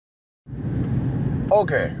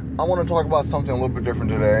Okay, I want to talk about something a little bit different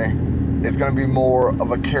today. It's going to be more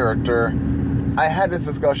of a character. I had this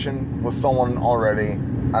discussion with someone already,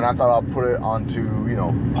 and I thought I'd put it onto,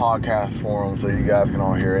 podcast forum so you guys can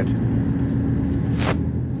all hear it.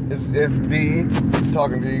 It's D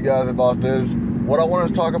talking to you guys about this. What I want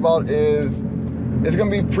to talk about is, it's going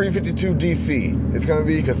to be pre-52 DC. It's going to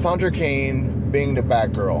be Cassandra Cain being the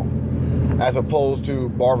Batgirl, as opposed to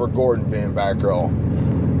Barbara Gordon being Batgirl.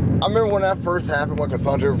 I remember when that first happened, when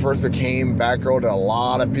Cassandra first became Batgirl, that a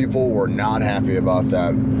lot of people were not happy about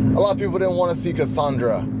that. A lot of people didn't want to see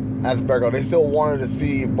Cassandra as Batgirl. They still wanted to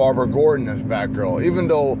see Barbara Gordon as Batgirl, even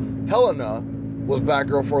though Helena was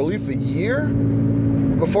Batgirl for at least a year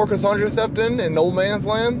before Cassandra stepped in No Man's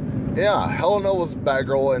Land. Yeah, Helena was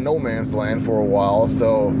Batgirl in No Man's Land for a while,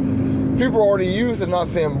 so people are already used to not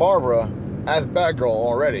seeing Barbara as Batgirl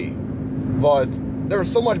already. But there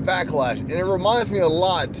was so much backlash, and it reminds me a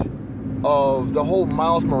lot of the whole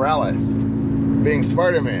Miles Morales being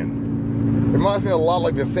Spider-Man. It reminds me a lot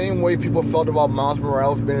like the same way people felt about Miles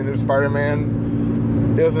Morales being a new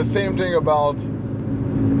Spider-Man. It was the same thing about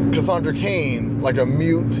Cassandra Cain, like a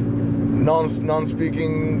mute,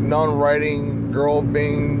 non-speaking, non-writing girl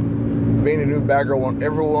being the new Batgirl when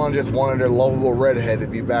everyone just wanted their lovable redhead to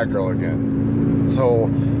be Batgirl again. So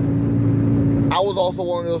I was also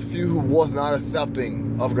one of those few who was not accepting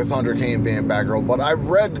of Cassandra Cain being Batgirl, but I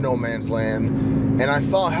read No Man's Land, and I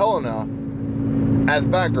saw Helena as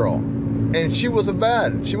Batgirl, and she wasn't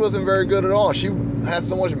bad. She wasn't very good at all. She had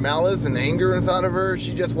so much malice and anger inside of her,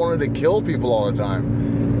 she just wanted to kill people all the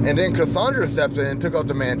time. And then Cassandra stepped in and took up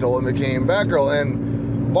the mantle and became Batgirl,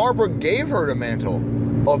 and Barbara gave her the mantle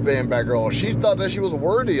of being Batgirl. She thought that she was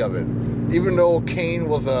worthy of it, even though Cain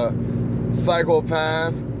was a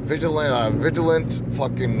psychopath, vigilant,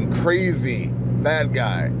 fucking crazy bad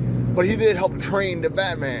guy. But he did help train the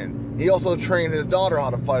Batman. He also trained his daughter how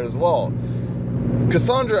to fight as well.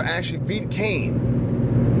 Cassandra actually beat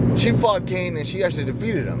Cain. She fought Cain and she actually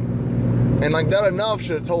defeated him. And like that enough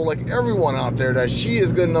should have told like everyone out there that she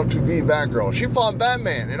is good enough to be Batgirl. She fought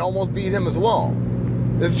Batman and almost beat him as well.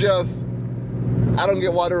 It's just, I don't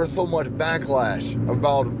get why there was so much backlash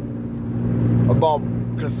about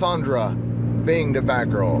Cassandra being the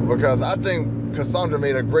Batgirl, because I think Cassandra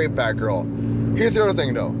made a great Batgirl. Here's the other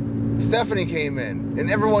thing though. Stephanie came in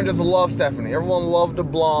and everyone just loved Stephanie. Everyone loved the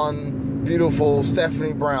blonde, beautiful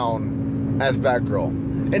Stephanie Brown as Batgirl.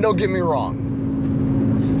 And don't get me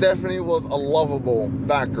wrong, Stephanie was a lovable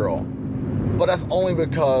Batgirl, but that's only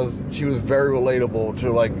because she was very relatable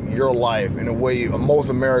to like your life in a way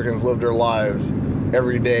most Americans live their lives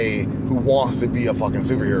every day who wants to be a fucking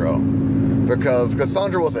superhero. Because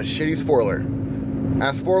Cassandra was a shitty spoiler.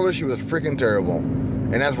 As spoiler, she was freaking terrible.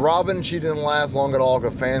 And as Robin, she didn't last long at all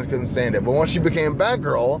because fans couldn't stand it. But once she became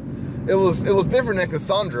Batgirl, it was different than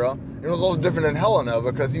Cassandra. It was also different than Helena,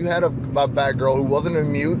 because you had a Batgirl who wasn't a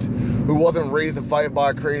mute, who wasn't raised to fight by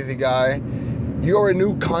a crazy guy. You already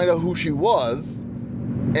knew kind of who she was,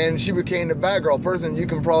 and she became the Batgirl person. You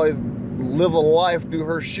can probably live a life through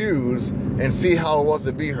her shoes and see how it was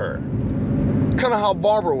to be her. Kind of how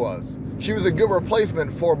Barbara was. She was a good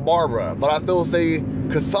replacement for Barbara, but I still say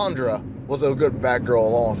Cassandra was a good Batgirl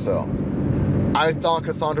also. I thought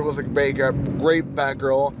Cassandra was a great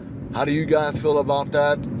Batgirl. How do you guys feel about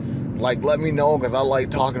that? Like, let me know, because I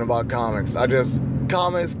like talking about comics.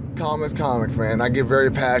 Comics, man. I get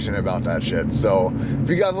very passionate about that shit. So, if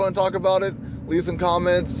you guys want to talk about it, leave some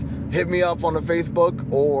comments. Hit me up on the Facebook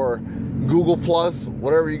or Google Plus,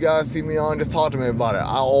 whatever you guys see me on, just talk to me about it.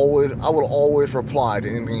 I will always reply to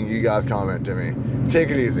anything you guys comment to me.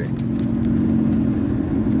 Take it easy.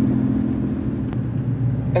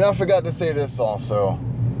 And I forgot to say this also.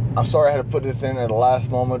 I'm sorry I had to put this in at the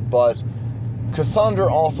last moment, but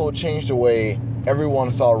Cassandra also changed the way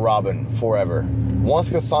everyone saw Robin forever. Once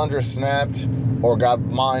Cassandra snapped or got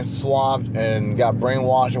mind swapped and got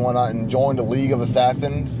brainwashed and whatnot and joined the League of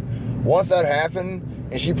Assassins, once that happened,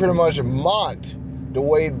 and she pretty much mocked the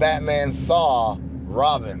way Batman saw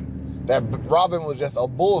Robin. That Robin was just a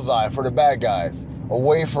bullseye for the bad guys. A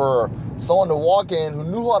way for someone to walk in who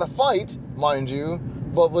knew how to fight, mind you,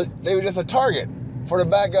 but they were just a target for the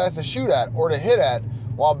bad guys to shoot at or to hit at,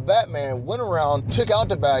 while Batman went around, took out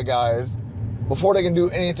the bad guys before they can do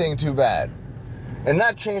anything too bad. And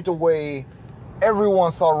that changed the way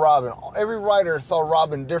everyone saw Robin. Every writer saw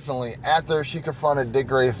Robin differently after she confronted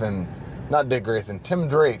Tim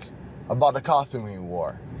Drake about the costume he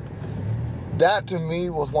wore. That to me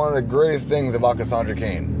was one of the greatest things about Cassandra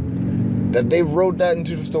Cain. That they wrote that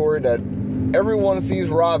into the story, that everyone sees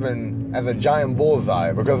Robin as a giant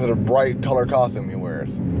bullseye because of the bright color costume he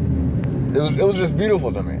wears. It was just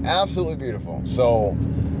beautiful to me. Absolutely beautiful. So,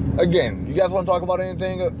 again, you guys want to talk about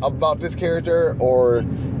anything about this character or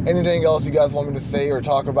anything else you guys want me to say or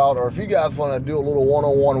talk about, or if you guys want to do a little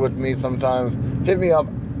one-on-one with me sometimes, hit me up.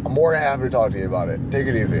 I'm more than happy to talk to you about it. Take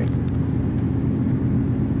it easy.